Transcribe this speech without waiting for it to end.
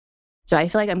So I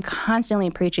feel like I'm constantly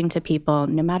preaching to people,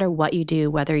 no matter what you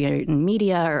do, whether you're in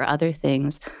media or other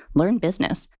things, learn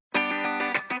business.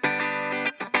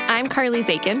 I'm Carly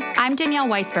Zakin. I'm Danielle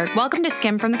Weisberg. Welcome to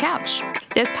Skim from the Couch.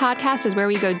 This podcast is where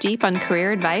we go deep on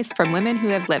career advice from women who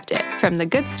have lived it. From the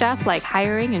good stuff like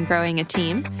hiring and growing a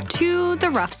team, to the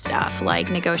rough stuff like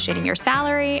negotiating your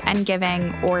salary and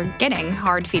giving or getting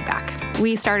hard feedback.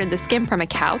 We started the Skim from a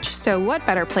Couch, so what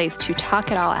better place to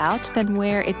talk it all out than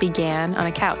where it began on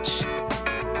a couch?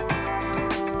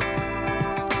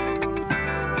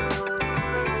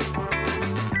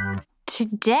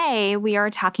 Today, we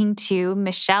are talking to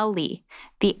Michelle Lee,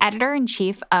 the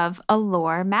editor-in-chief of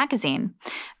Allure magazine.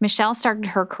 Michelle started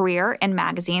her career in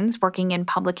magazines, working in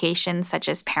publications such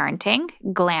as Parenting,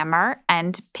 Glamour,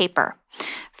 and Paper.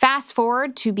 Fast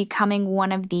forward to becoming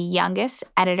one of the youngest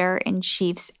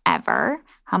editor-in-chiefs ever.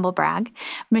 Humble brag.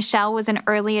 Michelle was an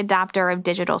early adopter of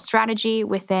digital strategy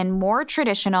within more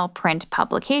traditional print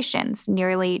publications,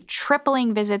 nearly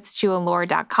tripling visits to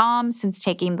Allure.com since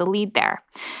taking the lead there.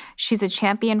 She's a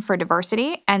champion for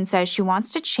diversity and says she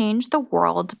wants to change the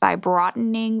world by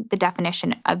broadening the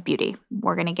definition of beauty.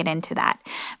 We're going to get into that.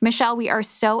 Michelle, we are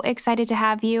so excited to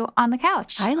have you on the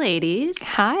couch. Hi, ladies.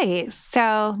 Hi.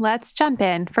 So let's jump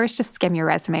in. First, just skim your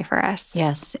resume for us.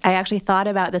 Yes. I actually thought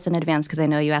about this in advance because I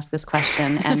know you asked this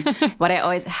question. And what I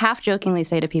always half jokingly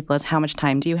say to people is, how much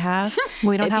time do you have?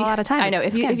 We don't have a lot of time. I know.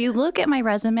 If you look at my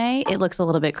resume, it looks a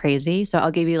little bit crazy. So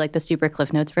I'll give you like the super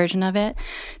Cliff Notes version of it.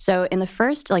 So in the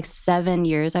first 7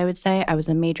 years, I would say, I was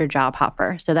a major job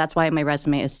hopper. So that's why my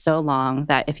resume is so long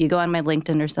that if you go on my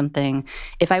LinkedIn or something,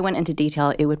 if I went into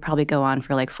detail, it would probably go on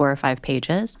for 4 or 5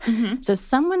 pages. Mm-hmm. So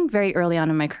someone very early on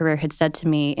in my career had said to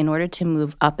me, in order to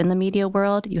move up in the media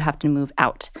world, you have to move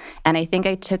out. And I think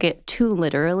I took it too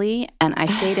literally. And I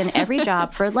stayed in every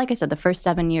job for, like I said, the first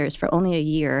 7 years for only a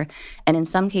year, and in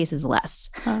some cases less.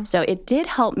 Oh. So it did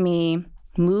help me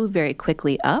move very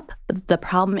quickly up. But the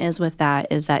problem is with that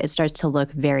is that it starts to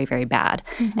look very, very bad.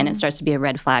 Mm-hmm. And it starts to be a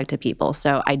red flag to people.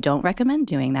 So I don't recommend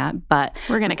doing that. But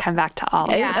we're going to come back to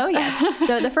all of that. Oh, yes.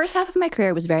 So the first half of my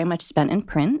career was very much spent in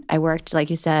print. I worked, like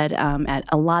you said, at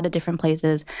a lot of different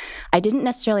places. I didn't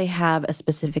necessarily have a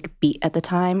specific beat at the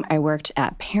time. I worked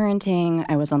at Parenting.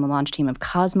 I was on the launch team of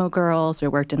Cosmo Girls. So I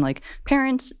worked in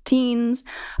parents, teens.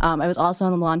 I was also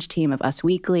on the launch team of Us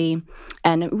Weekly,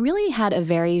 and really had a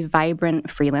very vibrant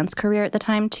freelance career at the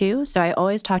time too. So I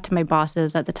always talked to my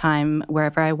bosses at the time,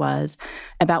 wherever I was,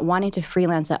 about wanting to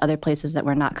freelance at other places that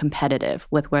were not competitive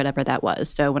with whatever that was.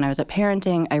 So when I was at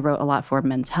Parenting, I wrote a lot for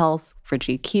Men's Health, for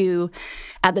GQ.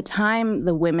 At the time,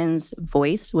 the women's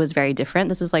voice was very different.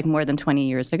 This was more than 20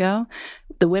 years ago.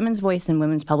 The women's voice in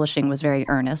women's publishing was very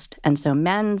earnest. And so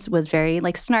men's was very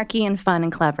snarky and fun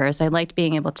and clever. So I liked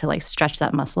being able to stretch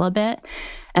that muscle a bit.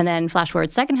 And then flash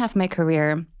forward second half of my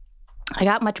career, I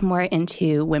got much more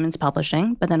into women's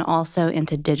publishing, but then also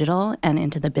into digital and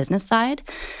into the business side.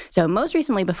 So most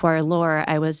recently before Allure,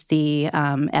 I was the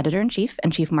editor-in-chief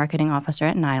and chief marketing officer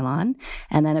at Nylon.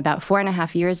 And then about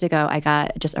 4.5 years ago, I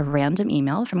got just a random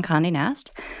email from Condé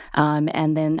Nast.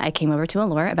 And then I came over to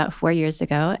Allure about 4 years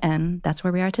ago, and that's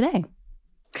where we are today.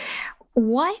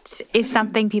 What is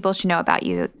something people should know about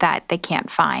you that they can't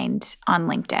find on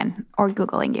LinkedIn or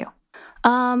Googling you?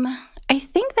 I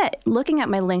think that looking at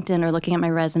my LinkedIn or looking at my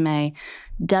resume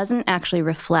doesn't actually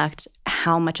reflect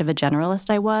how much of a generalist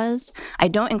I was. I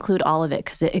don't include all of it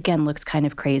because it, again, looks kind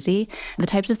of crazy. The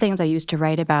types of things I used to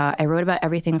write about, I wrote about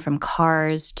everything from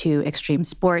cars to extreme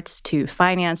sports to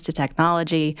finance to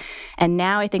technology. And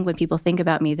now I think when people think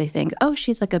about me, they think, oh,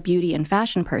 she's a beauty and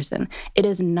fashion person. It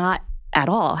is not at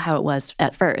all how it was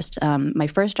at first. My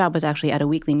first job was actually at a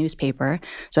weekly newspaper,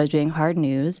 so I was doing hard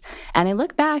news. And I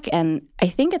look back, and I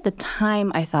think at the time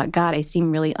I thought, God, I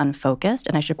seem really unfocused,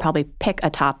 and I should probably pick a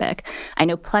topic. I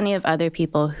know plenty of other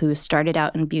people who started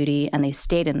out in beauty, and they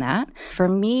stayed in that. For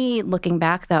me, looking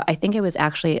back, though, I think it was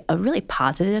actually a really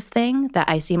positive thing that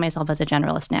I see myself as a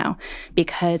generalist now,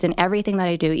 because in everything that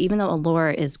I do, even though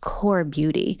Allure is core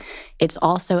beauty, it's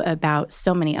also about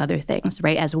so many other things,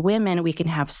 right? As women, we can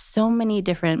have so many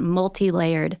different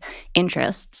multi-layered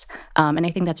interests. And I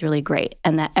think that's really great.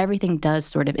 And that everything does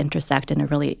sort of intersect in a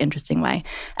really interesting way.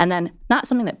 And then not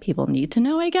something that people need to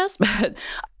know, I guess, but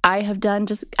I have done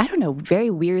just, I don't know, very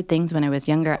weird things when I was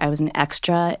younger. I was an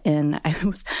extra I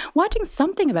was watching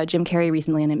something about Jim Carrey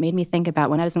recently, and it made me think about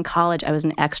when I was in college, I was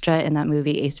an extra in that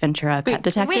movie, Ace Ventura, Pet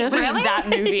Detective. Wait, really? That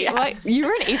movie. Yes. You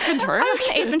were an Ace Ventura? I was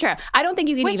an Ace Ventura. I don't think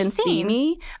you can Which even scene? see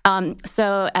me.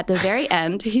 So at the very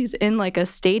end, he's in like a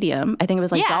stadium. I think it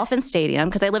was like Dolphin Stadium,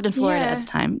 because I lived in Florida at the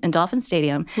time, in Dolphin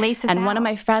Stadium. Laces and one out. of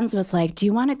my friends was like, do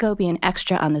you want to go be an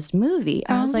extra on this movie?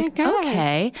 And I was my like, God.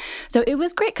 okay. So it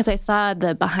was great because I saw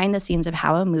the behind the scenes of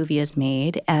how a movie is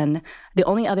made. And the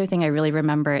only other thing I really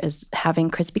remember is having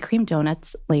Krispy Kreme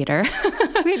donuts later.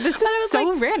 Wait, this is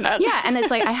so random. Yeah, and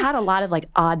it's like I had a lot of like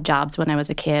odd jobs when I was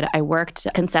a kid. I worked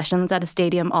concessions at a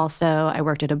stadium also. I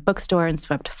worked at a bookstore and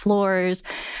swept floors.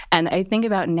 And I think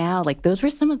about now, like those were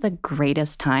some of the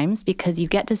greatest times because you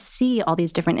get to see all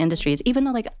these different industries. Even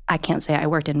though like I can't say I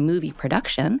worked in movie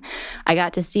production, I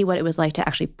got to see what it was like to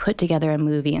actually put together a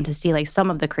movie and to see like some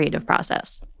of the creative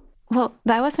process. Well,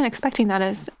 I wasn't expecting that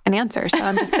as an answer, so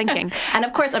I'm just thinking. And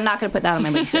of course, I'm not going to put that on my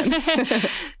LinkedIn.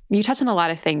 You touched on a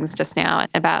lot of things just now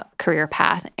about career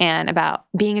path and about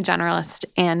being a generalist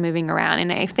and moving around.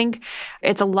 And I think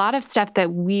it's a lot of stuff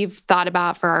that we've thought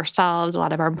about for ourselves. A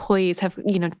lot of our employees have,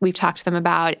 we've talked to them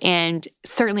about. And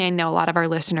certainly I know a lot of our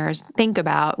listeners think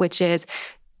about, which is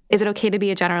it okay to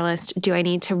be a generalist? Do I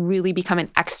need to really become an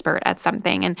expert at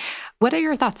something? And what are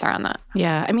your thoughts around that?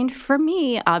 Yeah, I mean, for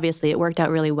me, obviously, it worked out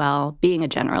really well being a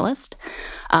generalist.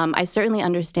 I certainly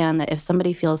understand that if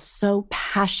somebody feels so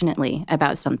passionately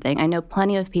about something, I know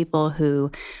plenty of people who,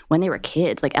 when they were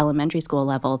kids, like elementary school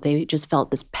level, they just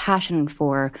felt this passion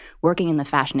for working in the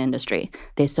fashion industry.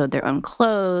 They sewed their own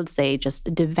clothes. They just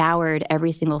devoured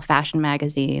every single fashion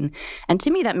magazine. And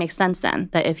to me, that makes sense then,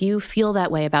 that if you feel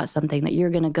that way about something, that you're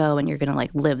going to go and you're going to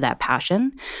like live that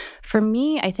passion. For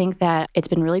me, I think that it's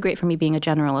been really great for me being a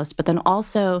generalist, but then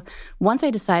also once I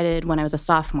decided when I was a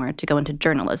sophomore to go into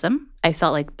journalism, I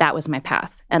felt like that was my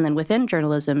path. And then within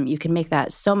journalism, you can make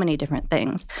that so many different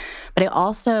things. But I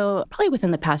also, probably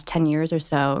within the past 10 years or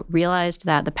so, realized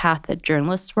that the path that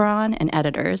journalists were on and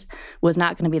editors was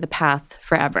not going to be the path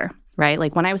forever. Right?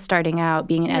 Like when I was starting out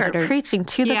being an editor. You're preaching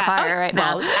to the choir right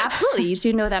now. Well, absolutely. You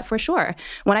do know that for sure.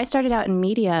 When I started out in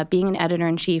media, being an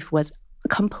editor-in-chief was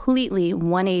completely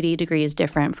 180 degrees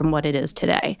different from what it is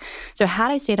today. So had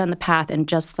I stayed on the path and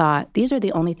just thought, these are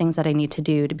the only things that I need to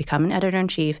do to become an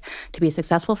editor-in-chief, to be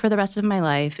successful for the rest of my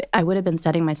life, I would have been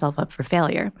setting myself up for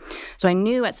failure. So I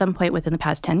knew at some point within the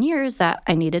past 10 years that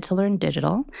I needed to learn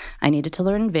digital, I needed to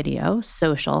learn video,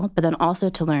 social, but then also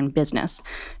to learn business.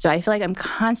 So I feel like I'm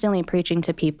constantly preaching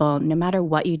to people, no matter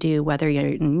what you do, whether you're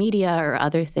in media or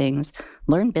other things,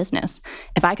 learn business.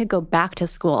 If I could go back to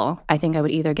school, I think I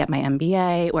would either get my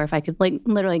MBA, or if I could like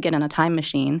literally get in a time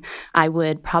machine, I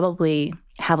would probably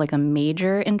have like a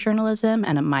major in journalism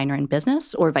and a minor in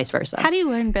business, or vice versa. How do you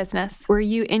learn business? Were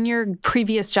you in your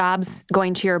previous jobs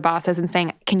going to your bosses and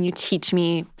saying, can you teach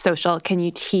me social? Can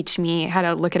you teach me how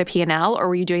to look at a P&L? Or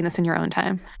were you doing this in your own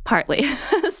time? Partly.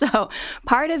 So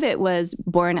part of it was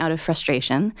born out of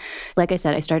frustration. Like I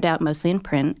said, I started out mostly in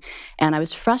print, and I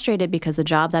was frustrated because the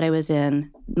job that I was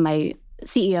in, my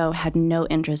CEO had no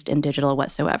interest in digital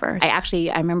whatsoever. I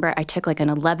remember I took like an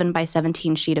 11 by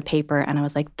 17 sheet of paper and I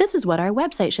was like, this is what our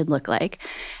website should look like.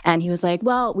 And he was like,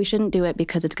 well, we shouldn't do it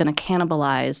because it's going to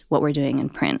cannibalize what we're doing in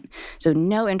print. So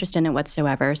no interest in it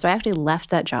whatsoever. So I actually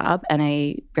left that job and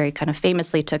I very kind of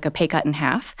famously took a pay cut in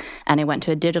half and I went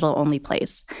to a digital only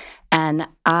place. And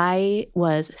I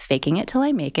was faking it till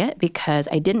I make it because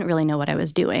I didn't really know what I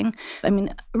was doing. I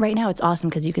mean, right now it's awesome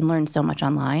because you can learn so much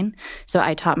online. So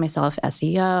I taught myself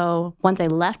SEO. Once I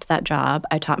left that job,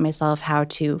 I taught myself how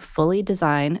to fully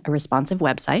design a responsive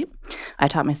website. I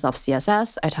taught myself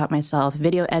CSS. I taught myself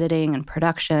video editing and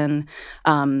production.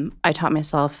 I taught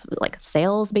myself like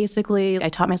sales, basically. I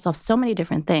taught myself so many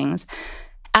different things.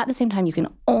 At the same time, you can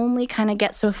only kind of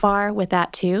get so far with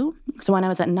that too. So when I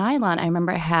was at Nylon, I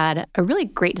remember I had a really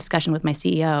great discussion with my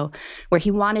CEO where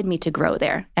he wanted me to grow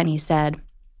there. And he said,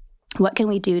 what can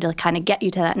we do to kind of get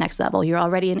you to that next level? You're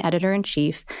already an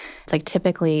editor-in-chief. It's like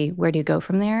typically, where do you go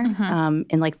from there? Mm-hmm.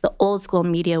 In like the old school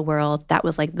media world, that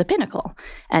was like the pinnacle.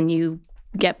 And you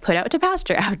get put out to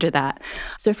pasture after that.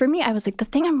 So for me, I was like, the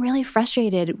thing I'm really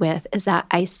frustrated with is that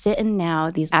I sit in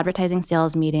now these advertising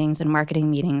sales meetings and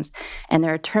marketing meetings, and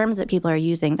there are terms that people are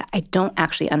using that I don't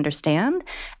actually understand.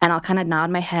 And I'll kind of nod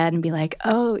my head and be like,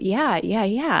 oh,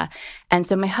 yeah. And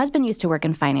so my husband used to work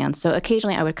in finance. So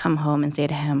occasionally I would come home and say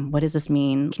to him, what does this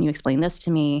mean? Can you explain this to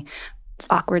me? It's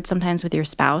awkward sometimes with your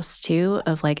spouse too,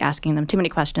 of like asking them too many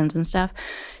questions and stuff.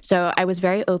 So I was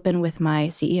very open with my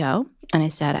CEO and I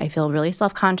said, I feel really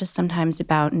self-conscious sometimes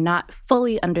about not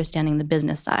fully understanding the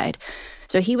business side.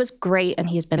 So he was great, and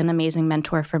he's been an amazing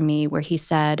mentor for me, where he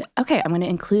said, okay, I'm going to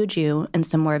include you in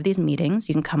some more of these meetings.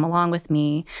 You can come along with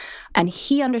me. And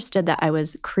he understood that I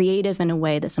was creative in a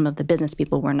way that some of the business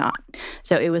people were not.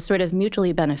 So it was sort of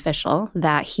mutually beneficial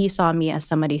that he saw me as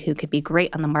somebody who could be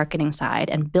great on the marketing side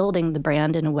and building the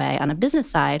brand in a way on a business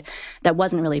side that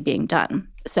wasn't really being done.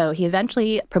 So he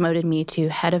eventually promoted me to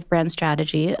head of brand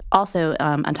strategy, also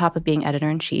on top of being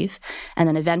editor-in-chief. And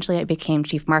then eventually I became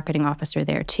chief marketing officer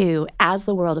there too, as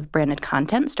the world of branded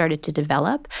content started to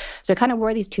develop. So I kind of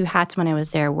wore these two hats when I was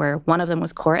there, where one of them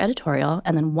was core editorial,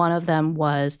 and then one of them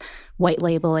was white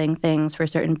labeling things for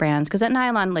certain brands. Because at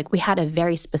Nylon, like, we had a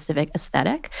very specific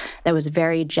aesthetic that was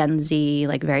very Gen Z,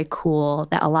 like very cool,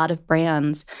 that a lot of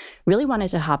brands really wanted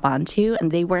to hop onto,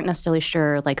 and they weren't necessarily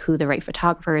sure like who the right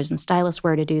photographers and stylists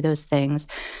were to do those things.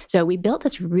 So we built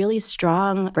this really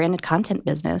strong branded content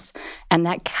business, and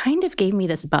that kind of gave me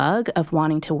this bug of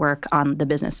wanting to work on the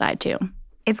business side too.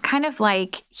 It's kind of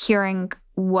like hearing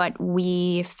what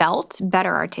we felt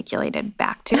better articulated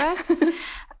back to us.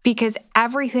 Because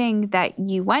everything that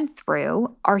you went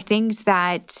through are things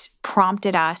that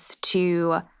prompted us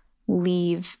to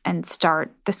leave and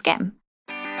start the Skimm.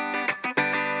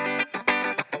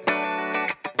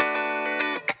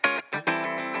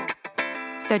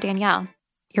 So Danielle,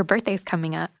 your birthday's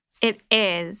coming up. It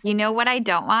is. You know what I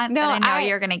don't want? No, that I know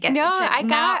you're going to get. No,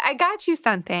 I got you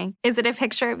something. Is it a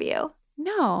picture of you?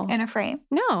 No. In a frame?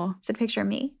 No. Is it a picture of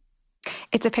me?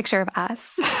 It's a picture of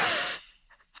us.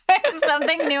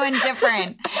 Something new and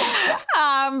different.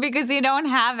 Because you don't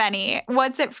have any.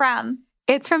 What's it from?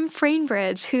 It's from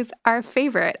Framebridge, who's our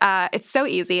favorite. It's so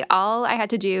easy. All I had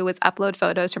to do was upload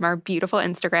photos from our beautiful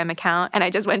Instagram account, and I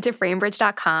just went to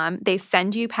framebridge.com. They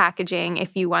send you packaging if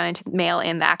you wanted to mail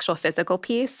in the actual physical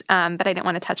piece, but I didn't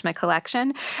want to touch my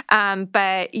collection.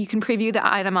 But you can preview the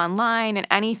item online in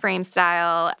any frame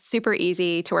style. It's super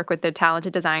easy to work with the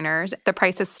talented designers. The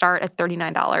prices start at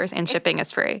 $39, and shipping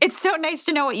is free. It's so nice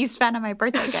to know what you spent on my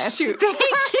birthday gift. Shoot. Thank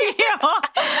you.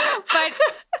 But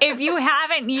if you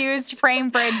haven't used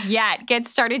Framebridge yet, get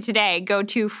started today. Go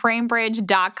to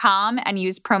framebridge.com and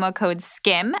use promo code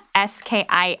SKIMM,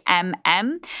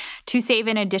 SKIMM, to save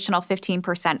an additional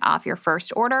 15% off your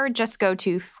first order. Just go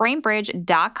to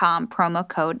framebridge.com, promo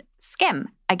code SKIMM.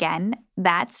 Again,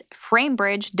 that's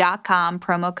framebridge.com,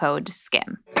 promo code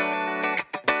SKIMM.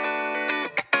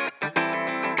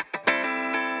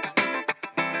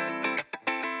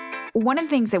 One of the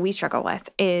things that we struggle with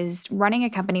is running a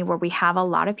company where we have a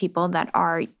lot of people that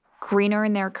are greener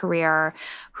in their career,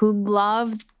 who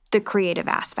love the creative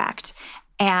aspect.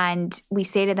 And we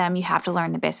say to them, you have to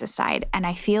learn the business side. And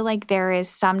I feel like there is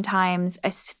sometimes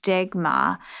a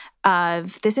stigma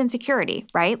of this insecurity,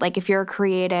 right? Like if you're a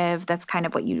creative, that's kind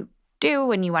of what you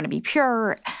do and you want to be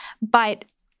pure, but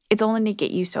it's only to get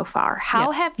you so far.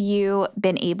 How have you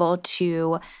been able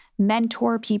to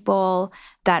mentor people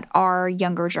that are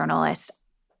younger journalists?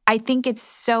 I think it's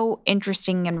so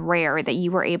interesting and rare that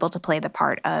you were able to play the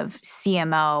part of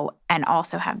CMO and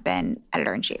also have been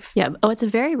editor-in-chief. Yeah. Oh, it's a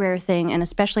very rare thing, and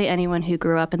especially anyone who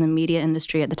grew up in the media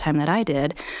industry at the time that I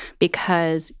did,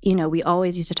 because, you know, we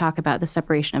always used to talk about the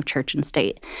separation of church and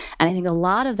state. And I think a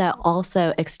lot of that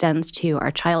also extends to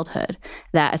our childhood,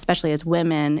 that especially as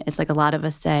women, it's like a lot of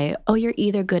us say, oh, you're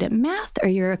either good at math or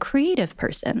you're a creative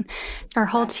person. Our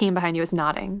whole team behind you is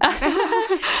nodding.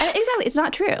 Exactly. It's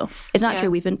not true. It's not true.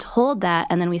 We've been told that,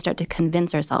 and then we start to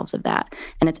convince ourselves of that.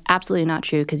 And it's absolutely not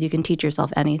true, because you can teach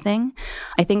yourself anything.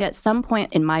 I think at some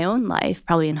point in my own life,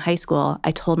 probably in high school,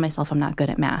 I told myself I'm not good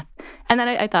at math. And then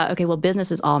I thought, okay, well,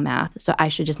 business is all math, so I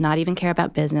should just not even care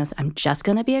about business. I'm just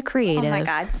going to be a creative. Oh my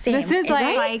God, same. This is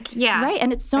like, yeah. Right,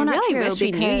 and it's so not really true. Wish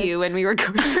we knew you when we were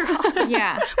going through all that.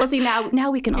 Yeah. Well, see,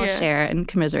 now we can all share and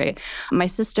commiserate. My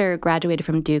sister graduated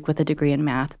from Duke with a degree in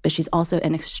math, but she's also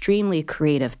an extremely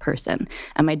creative person.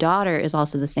 And my daughter is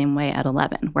also the same way at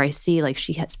 11, where I see like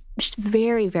she's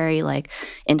very, very like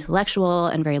intellectual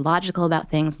and very logical about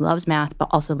things, loves math, but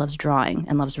also loves drawing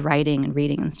and loves writing and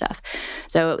reading and stuff.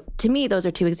 So to me, those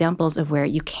are two examples of where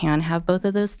you can have both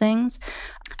of those things.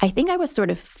 I think I was sort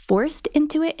of forced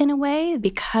into it in a way,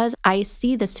 because I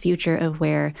see this future of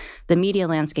where the media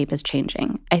landscape is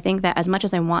changing. I think that as much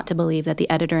as I want to believe that the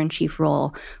editor-in-chief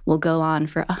role will go on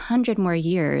for 100 more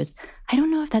years, I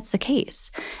don't know if that's the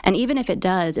case. And even if it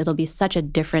does, it'll be such a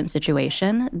different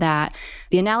situation that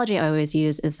the analogy I always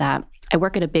use is that I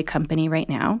work at a big company right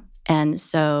now. And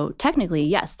so technically,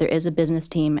 yes, there is a business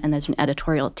team and there's an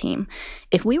editorial team.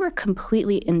 If we were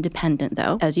completely independent,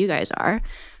 though, as you guys are,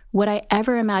 would I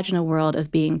ever imagine a world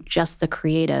of being just the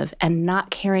creative and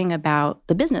not caring about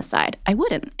the business side? I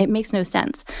wouldn't. It makes no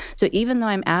sense. So even though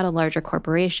I'm at a larger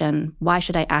corporation, why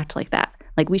should I act like that?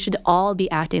 Like, we should all be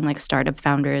acting like startup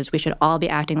founders. We should all be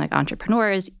acting like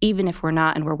entrepreneurs, even if we're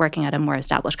not and we're working at a more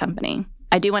established company.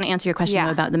 I do want to answer your question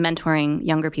though, about the mentoring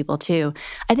younger people too.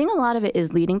 I think a lot of it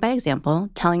is leading by example,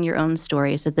 telling your own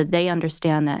story so that they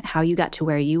understand that how you got to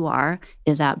where you are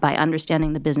is that by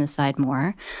understanding the business side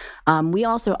more.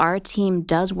 Our team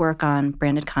does work on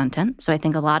branded content. So I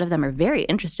think a lot of them are very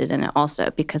interested in it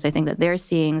also, because I think that they're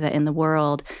seeing that in the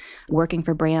world, working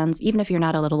for brands, even if you're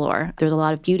not a little Allure, there's a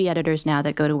lot of beauty editors now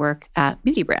that go to work at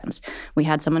beauty brands. We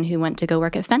had someone who went to go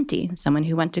work at Fenty, someone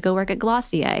who went to go work at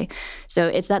Glossier. So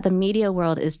it's that the media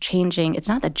world is changing. It's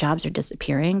not that jobs are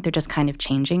disappearing. They're just kind of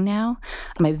changing now.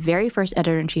 My very first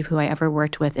editor-in-chief who I ever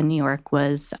worked with in New York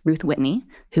was Ruth Whitney,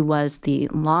 who was the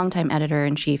longtime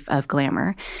editor-in-chief of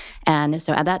Glamour. And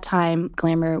so at that time,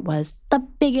 Glamour was the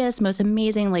biggest, most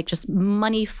amazing, like just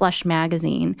money flush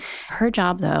magazine. Her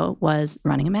job, though, was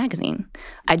running a magazine.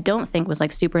 I don't think was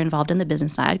like super involved in the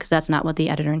business side because that's not what the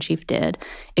editor-in-chief did.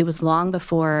 It was long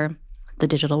before the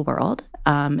digital world.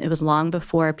 It was long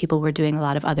before people were doing a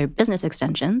lot of other business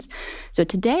extensions. So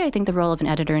today, I think the role of an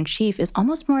editor-in-chief is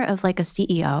almost more of like a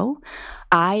CEO.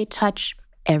 I touch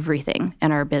everything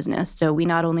in our business. So we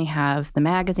not only have the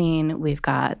magazine, we've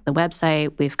got the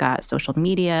website, we've got social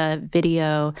media,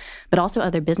 video, but also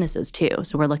other businesses too.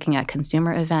 So we're looking at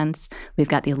consumer events. We've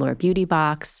got the Allure Beauty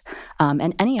Box,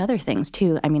 and any other things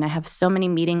too. I mean, I have so many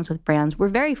meetings with brands. We're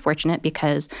very fortunate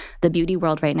because the beauty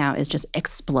world right now is just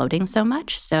exploding so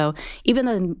much. So even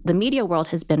though the media world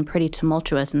has been pretty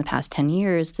tumultuous in the past 10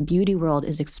 years, the beauty world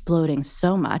is exploding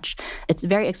so much. It's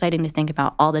very exciting to think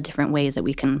about all the different ways that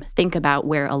we can think about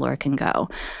where Allure can go.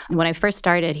 When I first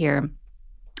started here,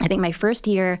 I think my first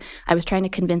year, I was trying to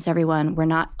convince everyone we're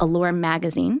not Allure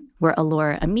magazine, we're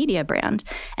Allure, a media brand.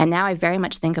 And now I very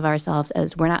much think of ourselves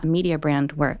as we're not a media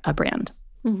brand, we're a brand.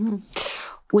 Mm-hmm.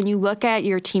 When you look at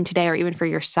your team today, or even for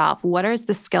yourself, what is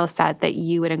the skill set that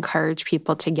you would encourage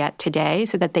people to get today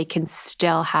so that they can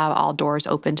still have all doors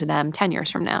open to them 10 years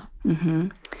from now? Mm-hmm.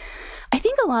 I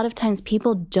think a lot of times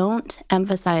people don't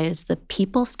emphasize the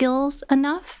people skills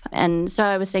enough. And so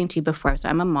I was saying to you before, so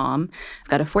I'm a mom. I've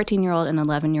got a 14-year-old and an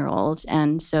 11-year-old.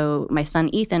 And so my son,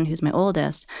 Ethan, who's my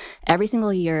oldest, every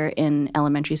single year in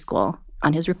elementary school,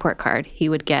 on his report card, he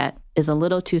would get, is a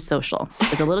little too social,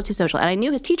 is a little too social. And I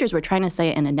knew his teachers were trying to say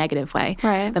it in a negative way.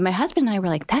 Right. But my husband and I were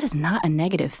like, that is not a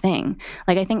negative thing.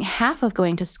 Like, I think half of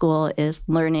going to school is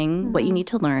learning what you need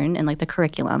to learn and like the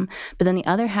curriculum. But then the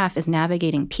other half is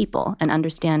navigating people and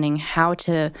understanding how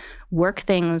to work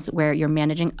things where you're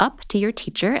managing up to your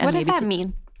teacher. And what does that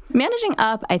mean? Managing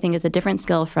up, I think, is a different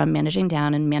skill from managing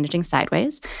down and managing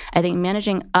sideways. I think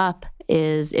managing up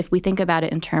is, if we think about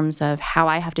it in terms of how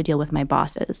I have to deal with my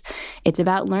bosses, it's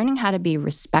about learning how to be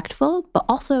respectful, but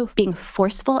also being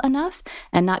forceful enough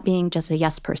and not being just a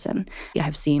yes person.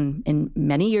 I've seen in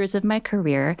many years of my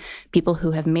career, people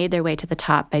who have made their way to the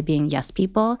top by being yes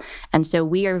people. And so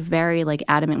we are very like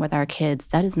adamant with our kids,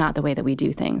 that is not the way that we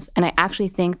do things. And I actually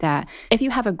think that if you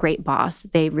have a great boss,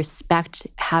 they respect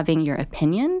having your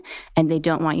opinion and they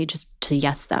don't want you just to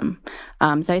yes them.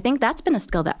 So I think that's been a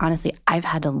skill that honestly I've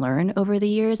had to learn over the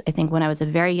years. I think when I was a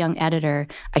very young editor,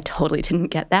 I totally didn't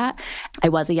get that. I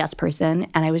was a yes person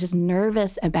and I was just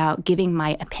nervous about giving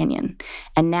my opinion.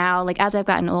 And now, like as I've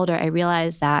gotten older, I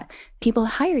realize that people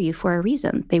hire you for a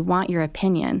reason. They want your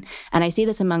opinion. And I see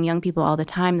this among young people all the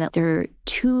time that they're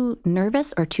too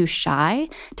nervous or too shy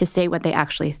to say what they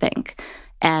actually think.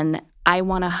 And I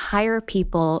want to hire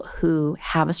people who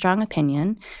have a strong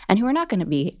opinion and who are not going to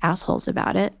be assholes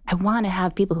about it. I want to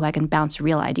have people who I can bounce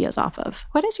real ideas off of.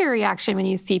 What is your reaction when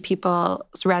you see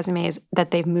people's resumes that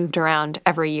they've moved around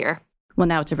every year? Well,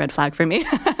 now it's a red flag for me.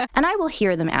 And I will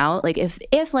hear them out. Like if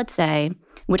let's say,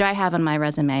 which I have on my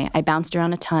resume, I bounced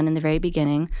around a ton in the very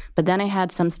beginning, but then I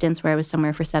had some stints where I was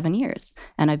somewhere for 7 years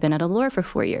and I've been at Allure for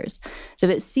 4 years. So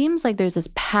if it seems like there's this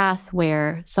path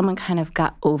where someone kind of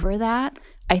got over that,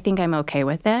 I think I'm okay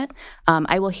with it.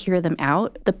 I will hear them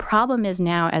out. The problem is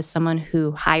now, as someone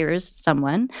who hires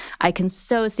someone, I can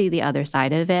so see the other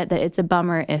side of it, that it's a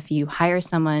bummer if you hire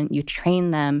someone, you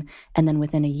train them, and then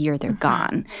within a year they're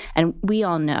gone. And we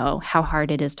all know how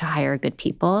hard it is to hire good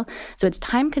people. So it's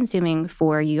time consuming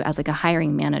for you as like a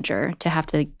hiring manager to have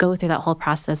to go through that whole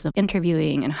process of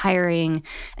interviewing and hiring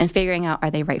and figuring out,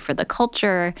 are they right for the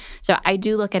culture? So I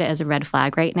do look at it as a red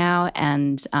flag right now,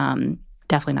 and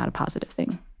definitely not a positive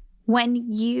thing. When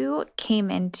you came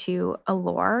into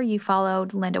Allure, you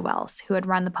followed Linda Wells, who had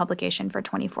run the publication for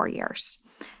 24 years.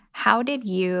 How did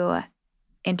you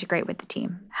integrate with the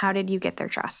team? How did you get their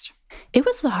trust? It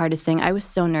was the hardest thing. I was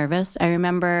so nervous. I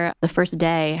remember the first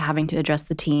day having to address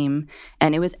the team,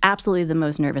 and it was absolutely the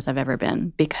most nervous I've ever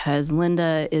been because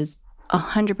Linda is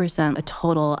 100% a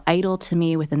total idol to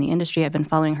me within the industry. I've been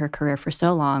following her career for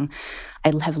so long.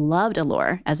 I have loved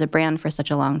Allure as a brand for such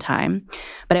a long time.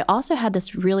 But I also had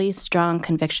this really strong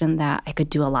conviction that I could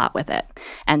do a lot with it.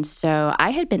 And so I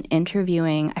had been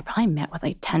interviewing, I probably met with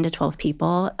like 10 to 12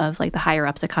 people of like the higher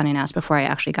ups at Condé Nast before I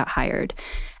actually got hired.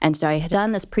 And so I had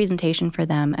done this presentation for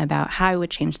them about how I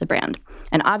would change the brand.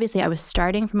 And obviously I was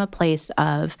starting from a place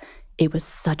of, it was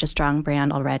such a strong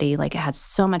brand already. Like it had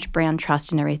so much brand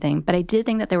trust and everything. But I did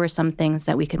think that there were some things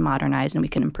that we could modernize and we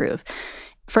could improve.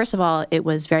 First of all, it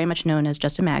was very much known as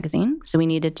just a magazine. So we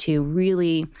needed to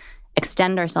really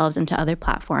extend ourselves into other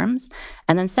platforms.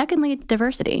 And then secondly,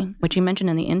 diversity, which you mentioned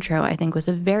in the intro, I think was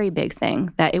a very big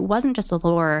thing, that it wasn't just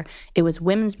Allure, it was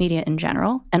women's media in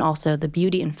general, and also the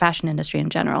beauty and fashion industry in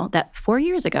general, that 4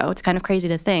 years ago, it's kind of crazy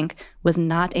to think, was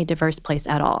not a diverse place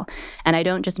at all. And I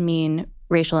don't just mean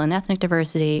racial and ethnic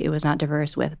diversity. It was not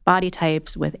diverse with body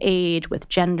types, with age, with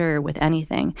gender, with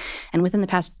anything. And within the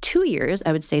past 2 years,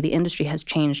 I would say the industry has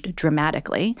changed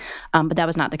dramatically, but that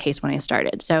was not the case when I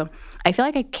started. So I feel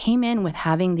like I came in with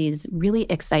having these really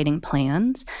exciting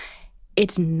plans.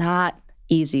 It's not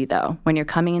easy, though, when you're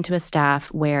coming into a staff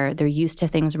where they're used to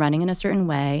things running in a certain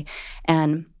way.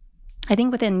 And I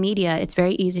think within media, it's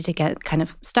very easy to get kind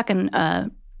of stuck in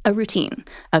a routine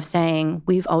of saying,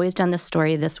 we've always done this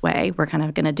story this way, we're kind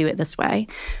of going to do it this way.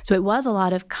 So it was a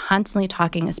lot of constantly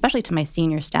talking, especially to my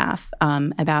senior staff,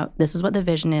 about this is what the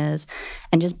vision is,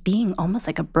 and just being almost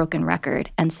like a broken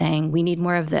record and saying, we need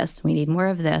more of this, we need more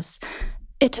of this.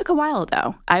 It took a while,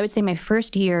 though. I would say my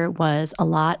first year was a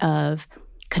lot of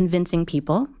convincing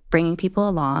people, bringing people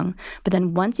along. But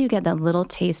then once you get that little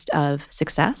taste of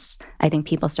success, I think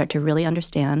people start to really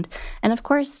understand. And of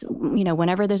course, you know,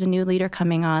 whenever there's a new leader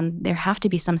coming on, there have to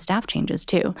be some staff changes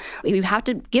too. You have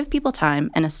to give people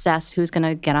time and assess who's going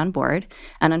to get on board.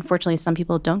 And unfortunately, some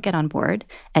people don't get on board,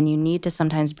 and you need to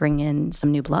sometimes bring in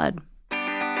some new blood.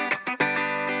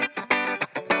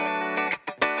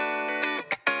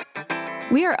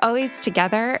 We are always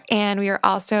together, and we are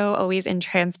also always in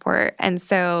transport. And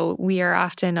so we are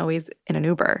often always in an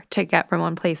Uber to get from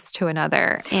one place to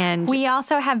another. And we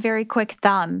also have very quick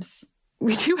thumbs.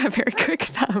 We do have very quick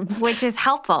thumbs. Which is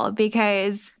helpful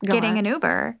because getting an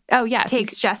Uber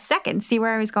takes just seconds. See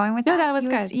where I was going with that? No, that was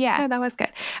good. No, that was good.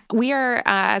 We are,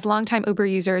 as longtime Uber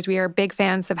users, we are big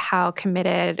fans of how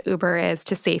committed Uber is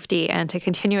to safety and to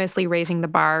continuously raising the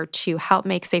bar to help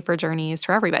make safer journeys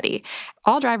for everybody.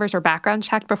 All drivers are background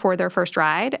checked before their first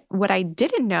ride. What I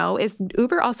didn't know is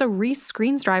Uber also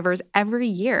rescreens drivers every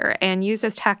year and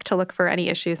uses tech to look for any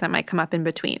issues that might come up in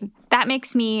between. That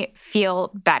makes me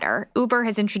feel better. Uber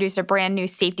has introduced a brand new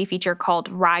safety feature called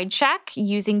Ride Check.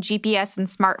 Using GPS and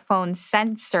smartphone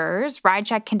sensors, Ride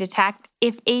Check can detect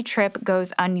if a trip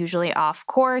goes unusually off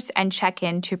course and check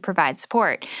in to provide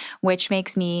support, which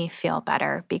makes me feel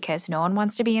better because no one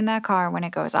wants to be in that car when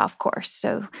it goes off course.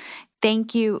 So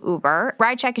thank you, Uber.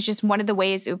 Ride Check is just one of the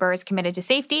ways Uber is committed to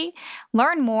safety.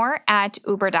 Learn more at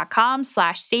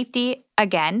uber.com/safety.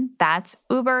 Again, that's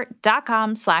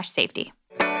uber.com/safety.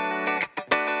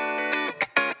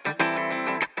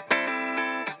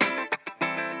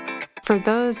 For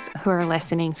those who are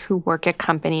listening who work at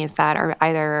companies that are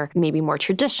either maybe more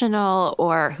traditional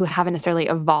or who haven't necessarily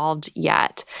evolved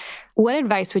yet, what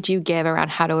advice would you give around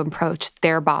how to approach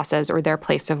their bosses or their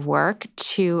place of work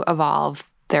to evolve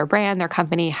their brand, their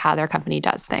company, how their company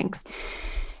does things?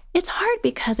 It's hard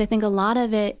because I think a lot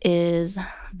of it is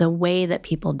the way that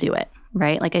people do it,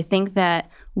 right? Like I think that,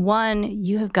 one,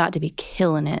 you have got to be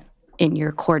killing it in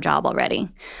your core job already.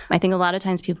 I think a lot of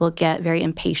times people get very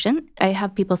impatient. I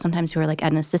have people sometimes who are like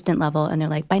at an assistant level and they're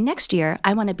like, by next year,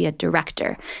 I want to be a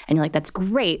director. And you're like, that's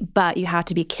great, but you have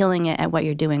to be killing it at what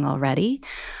you're doing already.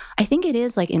 I think it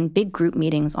is like in big group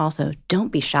meetings also,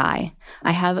 don't be shy.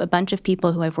 I have a bunch of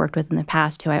people who I've worked with in the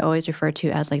past who I always refer to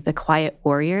as like the quiet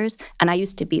warriors. And I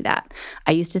used to be that.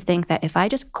 I used to think that if I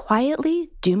just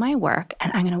quietly do my work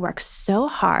and I'm going to work so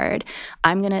hard,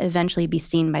 I'm going to eventually be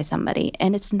seen by somebody.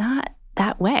 And it's not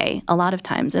that way a lot of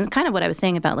times. And it's kind of what I was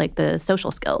saying about like the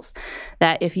social skills,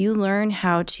 that if you learn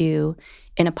how to,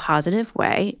 in a positive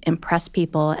way, impress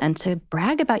people and to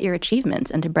brag about your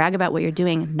achievements and to brag about what you're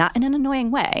doing, not in an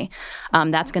annoying way,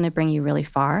 that's going to bring you really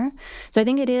far. So I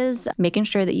think it is making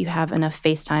sure that you have enough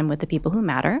face time with the people who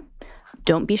matter.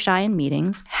 Don't be shy in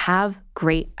meetings, have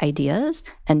great ideas,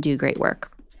 and do great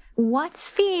work.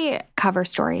 What's the cover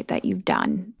story that you've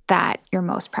done that you're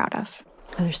most proud of?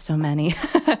 Oh, there's so many.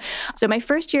 So my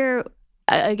first year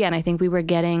again, I think we were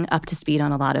getting up to speed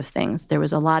on a lot of things. There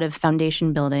was a lot of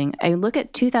foundation building. I look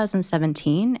at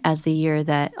 2017 as the year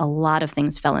that a lot of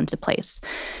things fell into place.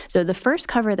 So the first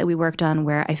cover that we worked on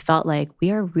where I felt like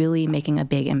we are really making a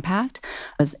big impact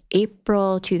was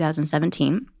April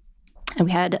 2017. And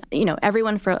we had,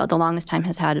 everyone for the longest time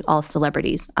has had all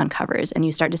celebrities on covers, and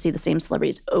you start to see the same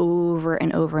celebrities over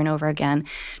and over and over again,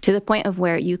 to the point of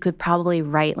where you could probably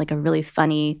write like a really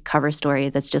funny cover story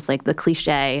that's just like the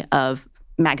cliche of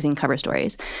magazine cover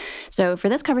stories. So for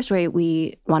this cover story,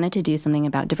 we wanted to do something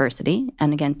about diversity.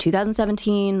 And again,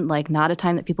 2017, like not a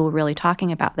time that people were really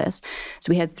talking about this. So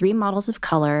we had 3 models of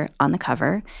color on the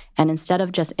cover. And instead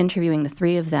of just interviewing the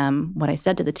 3 of them, what I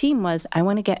said to the team was, I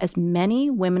want to get as many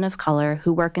women of color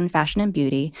who work in fashion and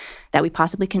beauty that we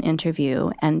possibly can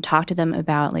interview and talk to them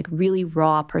about like really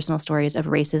raw personal stories of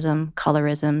racism,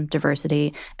 colorism,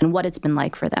 diversity, and what it's been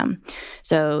like for them.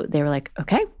 So they were like,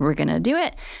 okay, we're going to do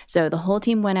it. So the whole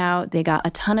team went out. They got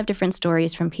a ton of different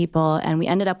stories from people, and we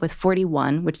ended up with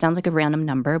 41, which sounds like a random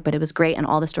number, but it was great, and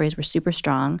all the stories were super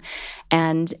strong.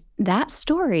 And that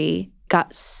story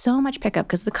got so much pickup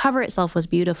because the cover itself was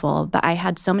beautiful, but I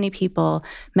had so many people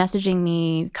messaging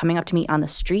me, coming up to me on the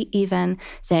street even,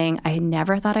 saying, I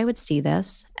never thought I would see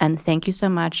this, and thank you so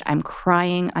much. I'm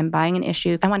crying. I'm buying an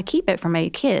issue. I want to keep it for my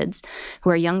kids who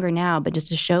are younger now, but just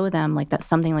to show them like that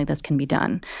something like this can be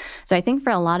done. So I think for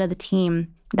a lot of the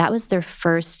team, that was their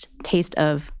first taste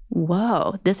of,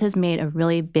 whoa, this has made a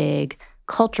really big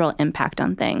cultural impact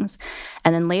on things.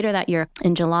 And then later that year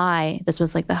in July, this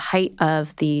was like the height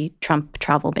of the Trump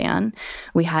travel ban.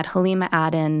 We had Halima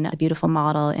Aden, a beautiful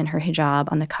model in her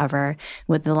hijab on the cover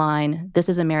with the line, "This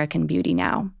is American beauty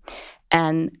now."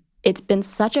 And it's been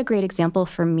such a great example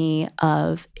for me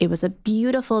of, it was a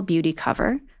beautiful beauty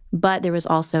cover, but there was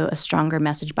also a stronger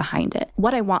message behind it.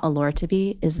 What I want Allure to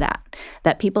be is that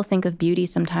people think of beauty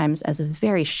sometimes as a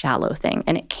very shallow thing,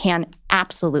 and it can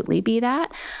absolutely be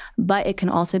that, but it can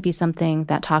also be something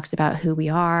that talks about who we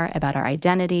are, about our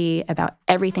identity, about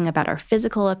everything about our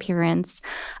physical appearance.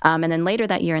 And then later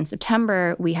that year in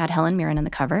September, we had Helen Mirren on the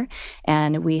cover,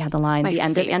 and we had the line, "The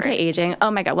End of Anti-Aging."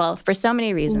 Oh my God. Well, for so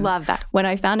many reasons. Love that. When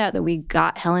I found out that we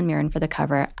got Helen Mirren for the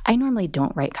cover, I normally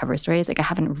don't write cover stories. Like I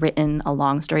haven't written a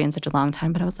long story in such a long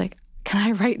time, but I was like, can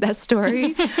I write that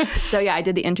story? So yeah, I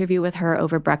did the interview with her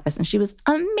over breakfast, and she was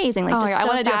amazing. Like, I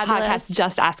want to do a podcast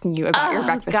just asking you about your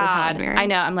breakfast with Helen Mirren. I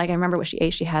know. I'm like, I remember what she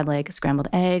ate. She had like scrambled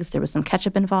eggs. There was some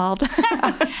ketchup involved.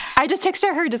 I just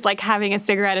picture her just like having a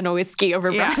cigarette and a whiskey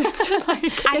over breakfast.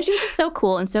 I know, she was just so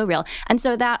cool and so real. And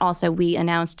so that also, we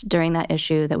announced during that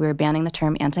issue that we were banning the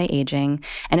term anti-aging.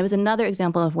 And it was another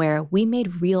example of where we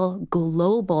made real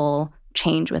global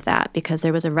change with that, because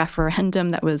there was a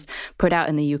referendum that was put out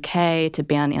in the UK to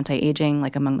ban anti-aging,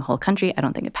 like among the whole country. I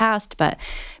don't think it passed, but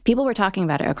people were talking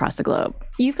about it across the globe.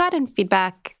 You've gotten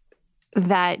feedback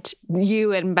that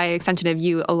you, and by extension of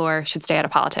you, Allure, should stay out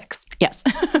of politics. Yes.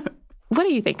 What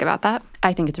do you think about that?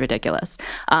 I think it's ridiculous.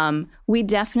 We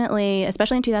definitely,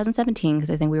 especially in 2017, because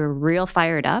I think we were real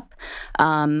fired up.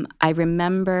 I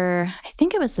remember, I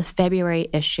think it was the February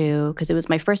issue, because it was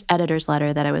my first editor's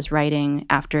letter that I was writing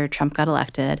after Trump got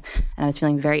elected, and I was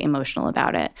feeling very emotional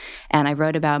about it. And I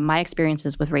wrote about my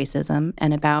experiences with racism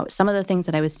and about some of the things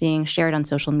that I was seeing shared on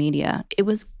social media. It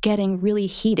was getting really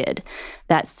heated,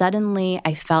 that suddenly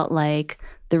I felt like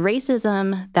the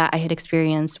racism that I had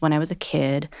experienced when I was a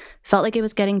kid felt like it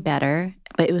was getting better,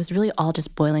 but it was really all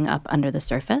just boiling up under the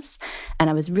surface. And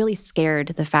I was really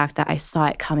scared the fact that I saw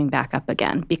it coming back up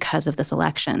again because of this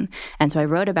election. And so I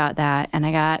wrote about that, and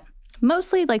I got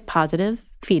mostly like positive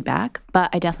feedback, but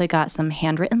I definitely got some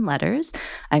handwritten letters.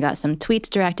 I got some tweets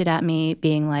directed at me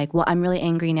being like, well, I'm really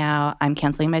angry now. I'm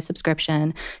canceling my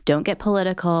subscription. Don't get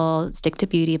political. Stick to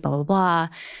beauty, blah, blah, blah.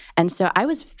 And so I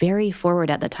was very forward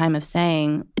at the time of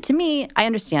saying, to me, I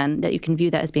understand that you can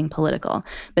view that as being political,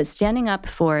 but standing up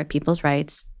for people's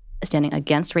rights, standing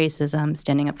against racism,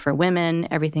 standing up for women,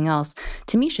 everything else,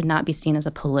 to me should not be seen as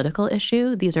a political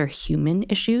issue. These are human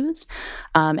issues.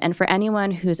 And for anyone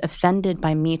who's offended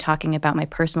by me talking about my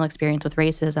personal experience with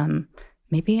racism,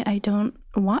 maybe I don't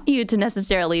want you to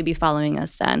necessarily be following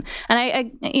us then. And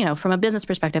I, from a business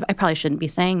perspective, I probably shouldn't be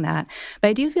saying that. But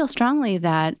I do feel strongly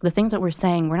that the things that we're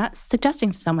saying, we're not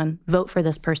suggesting to someone, vote for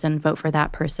this person, vote for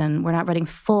that person. We're not writing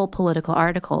full political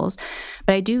articles.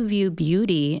 But I do view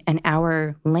beauty and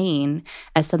our lane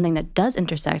as something that does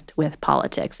intersect with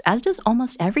politics, as does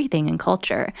almost everything in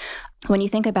culture. When you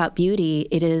think about beauty,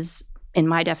 it is in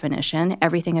my definition,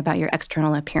 everything about your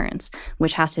external appearance,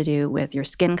 which has to do with your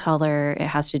skin color, it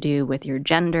has to do with your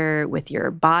gender, with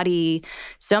your body,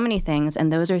 so many things.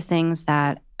 And those are things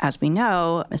that, as we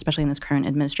know, especially in this current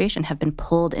administration, have been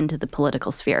pulled into the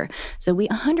political sphere. So we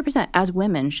 100%, as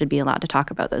women, should be allowed to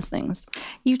talk about those things.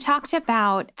 You talked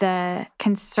about the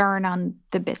concern on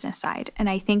the business side. And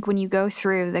I think when you go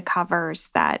through the covers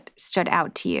that stood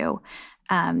out to you,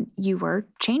 you were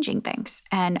changing things.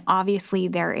 And obviously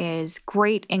there is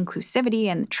great inclusivity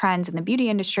and trends in the beauty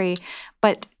industry,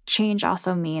 but change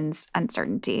also means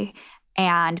uncertainty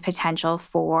and potential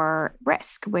for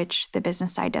risk, which the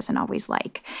business side doesn't always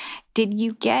like. Did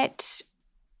you get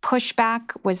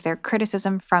pushback? Was there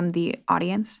criticism from the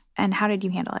audience? And how did you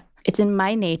handle it? It's in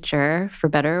my nature, for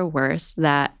better or worse,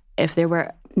 that if there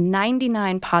were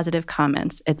 99 positive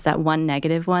comments, it's that one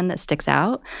negative one that sticks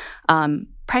out.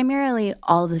 Primarily,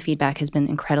 all of the feedback has been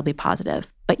incredibly positive.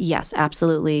 But yes,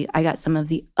 absolutely. I got some of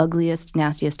the ugliest,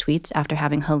 nastiest tweets after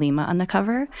having Halima on the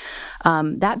cover.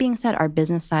 That being said, our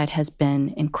business side has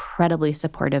been incredibly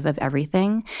supportive of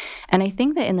everything. And I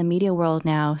think that in the media world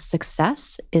now,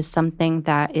 success is something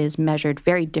that is measured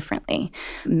very differently.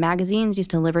 Magazines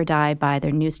used to live or die by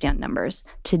their newsstand numbers.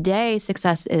 Today,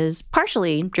 success is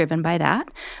partially driven by that,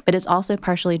 but it's also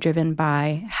partially driven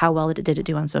by how well did it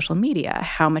do on social media?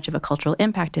 How much of a cultural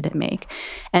impact did it make?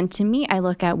 And to me, I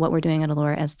look at what we're doing at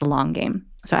Allure as the long game.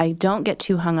 So I don't get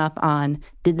too hung up on,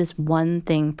 did this one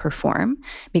thing perform?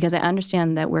 Because I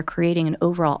understand that we're creating an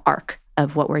overall arc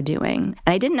of what we're doing.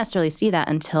 And I didn't necessarily see that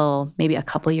until maybe a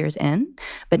couple years in,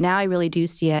 but now I really do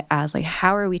see it as like,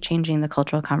 how are we changing the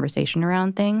cultural conversation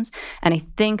around things? And I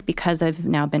think because I've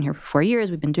now been here for 4 years,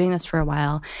 we've been doing this for a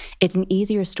while, it's an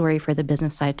easier story for the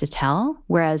business side to tell,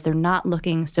 whereas they're not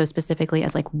looking so specifically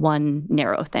as like one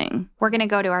narrow thing. We're going to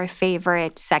go to our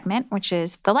favorite segment, which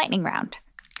is the lightning round.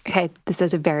 Okay, this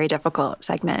is a very difficult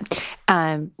segment.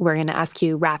 We're going to ask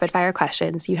you rapid fire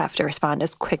questions. You have to respond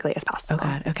as quickly as possible. Oh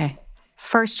God, okay.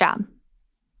 First job.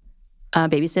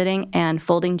 Babysitting and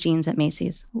folding jeans at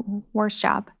Macy's. Worst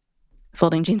job.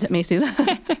 Folding jeans at Macy's.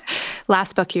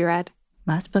 Last book you read.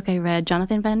 Last book I read,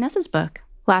 Jonathan Van Ness's book.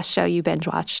 Last show you binge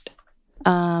watched.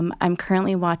 I'm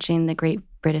currently watching The Great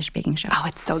British Baking Show. Oh,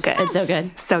 it's so good. It's so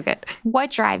good. So good. What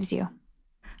drives you?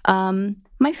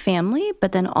 My family,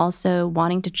 but then also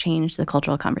wanting to change the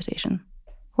cultural conversation.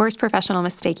 Worst professional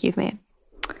mistake you've made?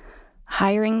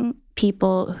 Hiring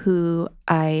people who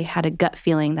I had a gut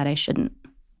feeling that I shouldn't.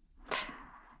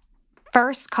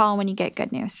 First call when you get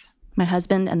good news. My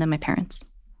husband and then my parents.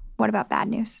 What about bad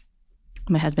news?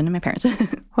 My husband and my parents.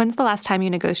 When's the last time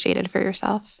you negotiated for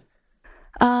yourself?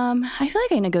 I feel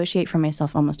like I negotiate for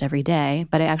myself almost every day,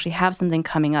 but I actually have something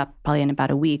coming up probably in about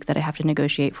a week that I have to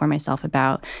negotiate for myself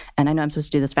about. And I know I'm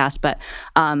supposed to do this fast, but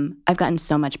I've gotten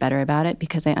so much better about it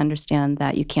because I understand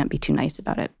that you can't be too nice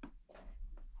about it.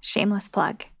 Shameless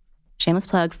plug. Shameless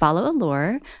plug. Follow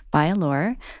Allure by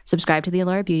Allure. Subscribe to the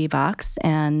Allure Beauty Box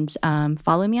and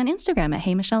follow me on Instagram at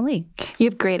Hey Michelle Lee. You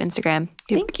have great Instagram.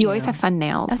 Thank you. You always have fun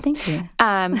nails. Oh, thank you.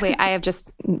 Wait,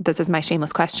 this is my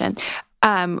shameless question.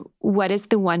 What is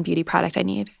the one beauty product I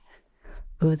need?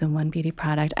 Ooh, the one beauty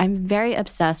product. I'm very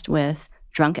obsessed with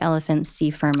Drunk Elephant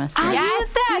C Firma serum. Yes,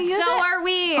 so are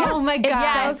we. Oh my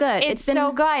God. It's so good. It's been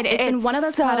so good. It's been one of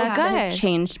those so products that good. has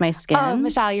changed my skin. Oh,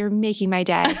 Michelle, you're making my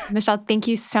day. Michelle, thank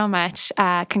you so much.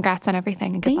 Congrats on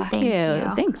everything and good luck. Thank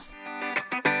you. Thanks.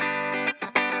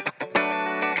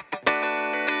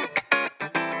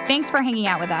 Thanks for hanging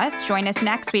out with us. Join us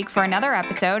next week for another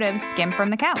episode of Skim from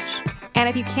the Couch. And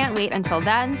if you can't wait until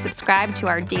then, subscribe to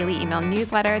our daily email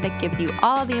newsletter that gives you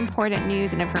all the important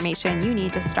news and information you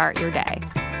need to start your day.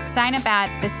 Sign up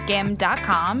at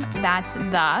theskimm.com. That's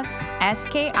the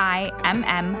SKIMM.com.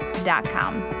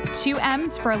 2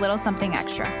 M's for a little something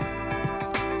extra.